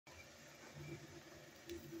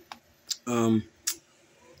Um,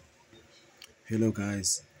 Hello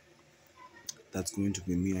guys, that's going to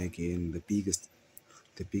be me again, the biggest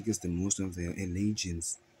and most of the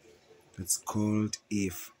legends. That's called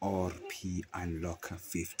FRP Unlocker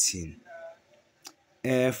 15.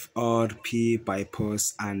 FRP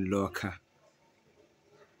Bypass Unlocker.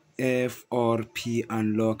 FRP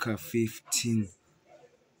Unlocker 15.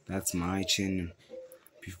 That's my channel.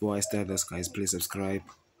 Before I start this, guys, please subscribe,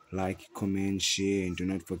 like, comment, share, and do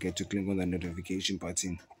not forget to click on the notification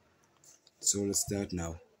button. So let's start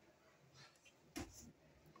now.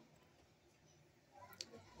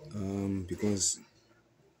 Because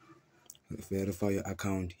verify your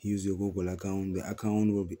account, use your Google account. The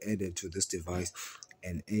account will be added to this device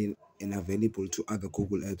and available to other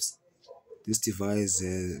Google apps. This device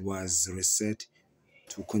was reset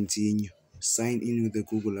to continue. Sign in with the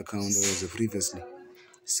Google account that was previously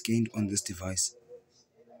scanned on this device,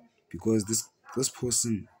 because this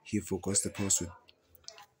person, he forgot the password.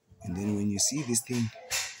 And then when you see this thing,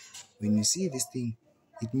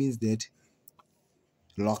 it means that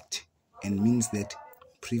locked, and means that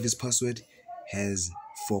previous password has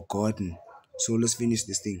forgotten. So let's finish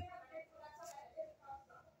this thing.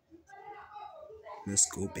 Let's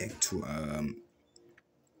go back to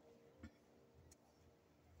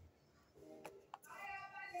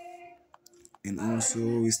and also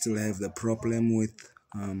we still have the problem with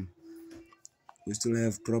we still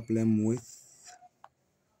have problem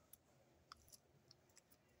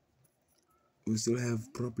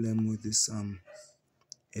with this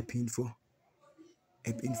app info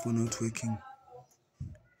not working.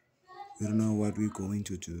 We don't know what we're going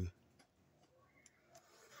to do.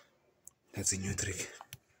 That's a new trick.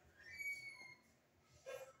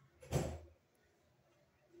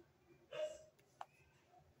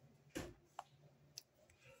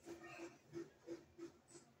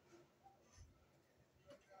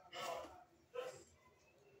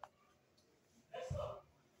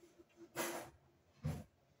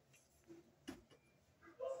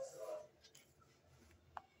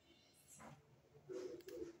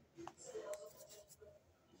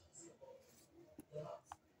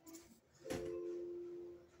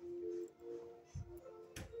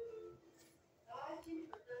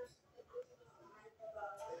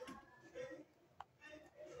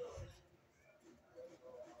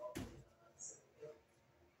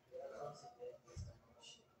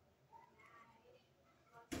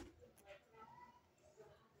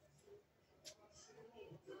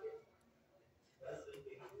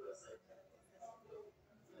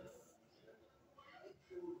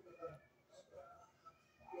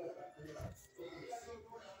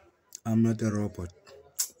 I'm not a robot.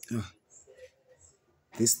 Ugh,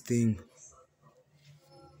 this thing.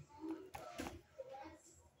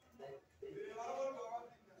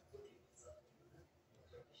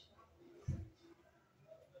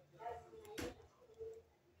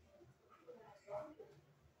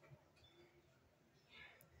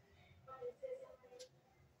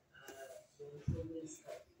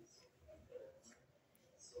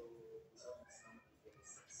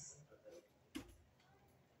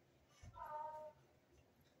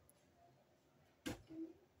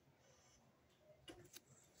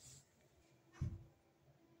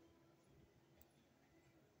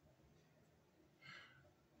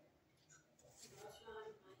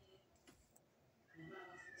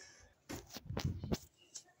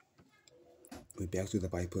 We're back to the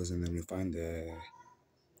bypass, and then we find the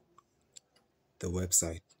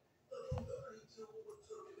website.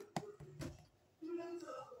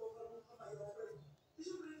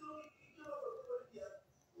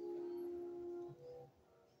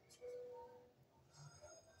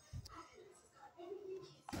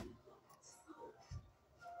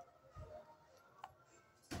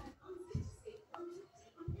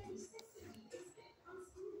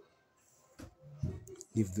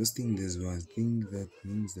 If this thing does one thing, that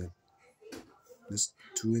means that let's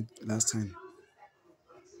do it last time.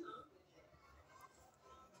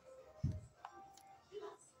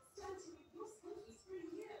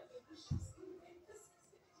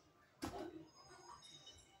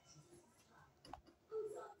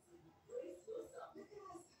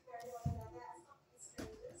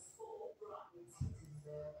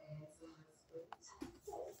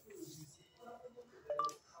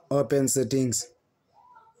 Open settings.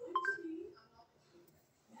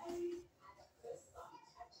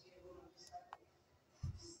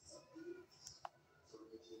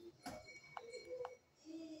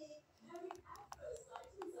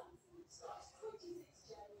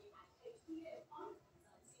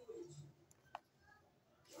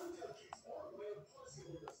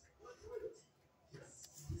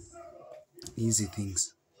 Easy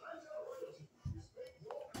things.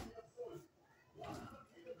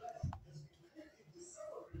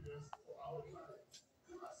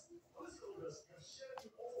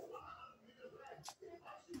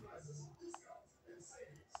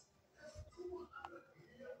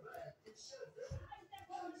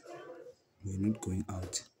 We're not going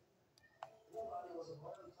out.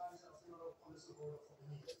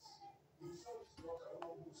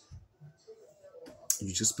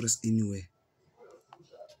 You just press anywhere.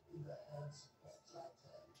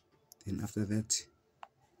 Then after that,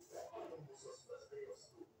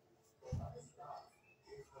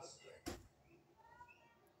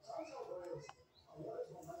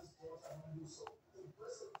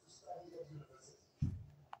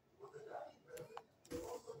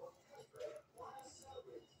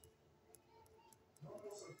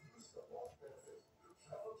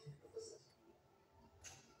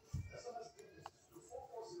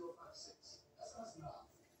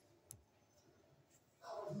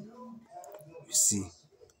 you see,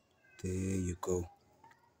 there you go.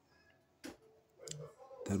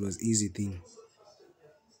 That was easy thing.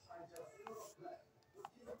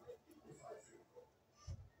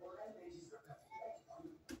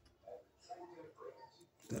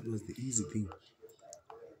 That was the easy thing.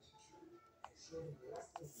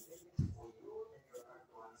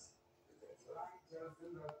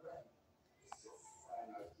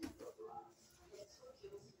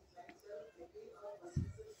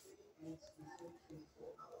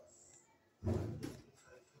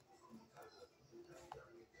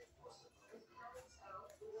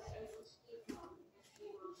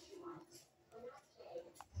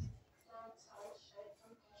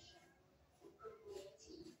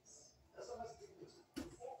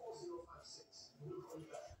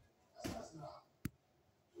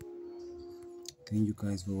 Thank you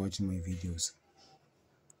guys for watching my videos.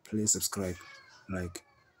 Please subscribe, like,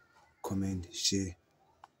 comment, share,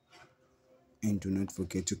 and do not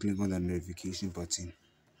forget to click on the notification button.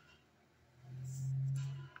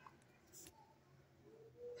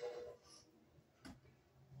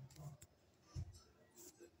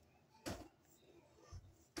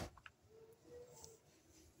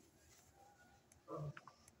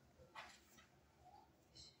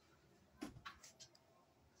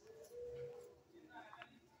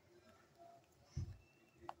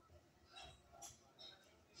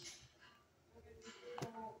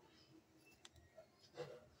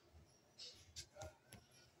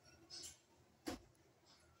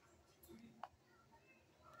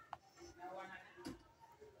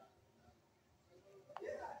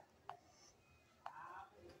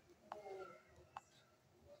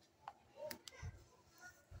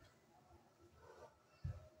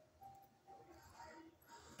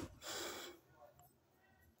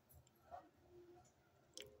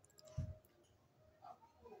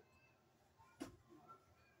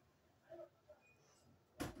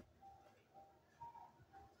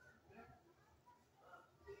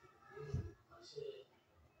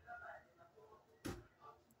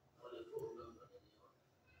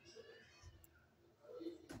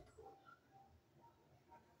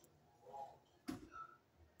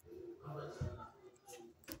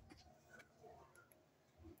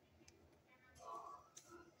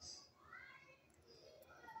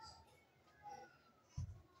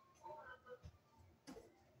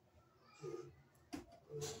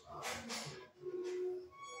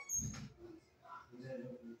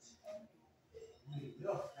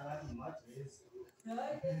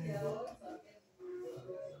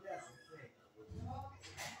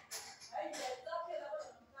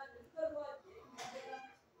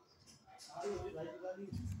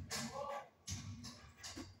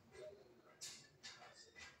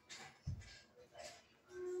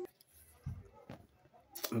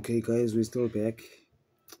 Okay guys, we're still back,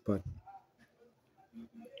 but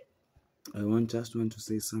I just want to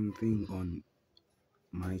say something on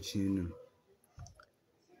my channel.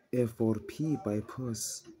 FRP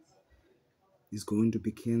bypass is going to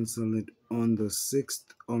be cancelled on the 6th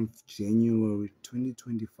of January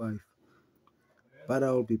 2025, but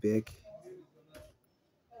I will be back.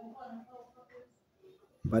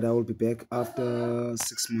 After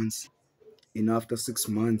 6 months. And after 6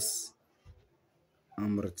 months,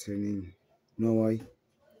 I'm returning. You know why?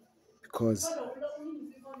 Because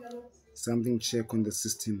something check on the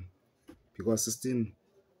system. Because system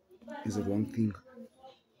is a wrong thing.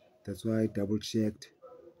 That's why I double checked.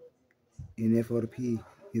 In FRP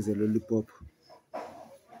is a lollipop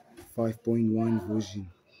 5.1 version.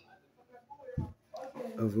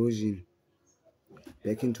 A version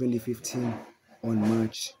back in 2015 on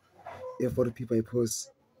March. FRP bypass,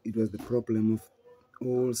 it was the problem of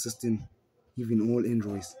all system, even all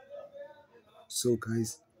Androids. So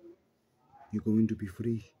guys, you're going to be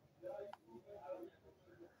free.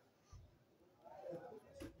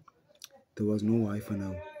 There was no Wi-Fi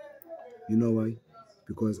now. You know why?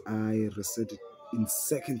 Because I reset it in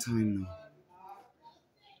second time now.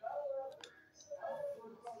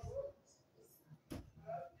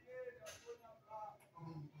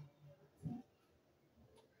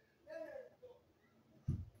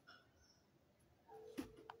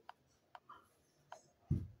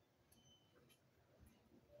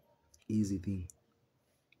 easy thing.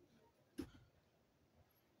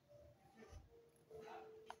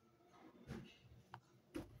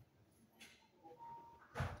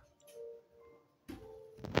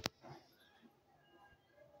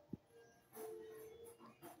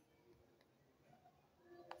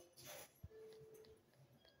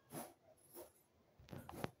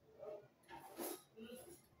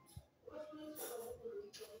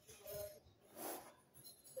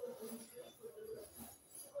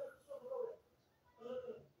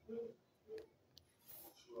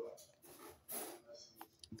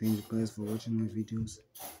 Thank you guys for watching my videos.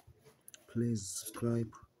 Please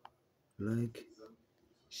subscribe, like,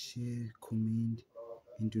 share, comment,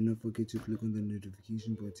 and do not forget to click on the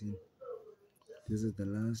notification button. This is the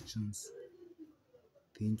last chance.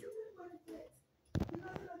 Thank you.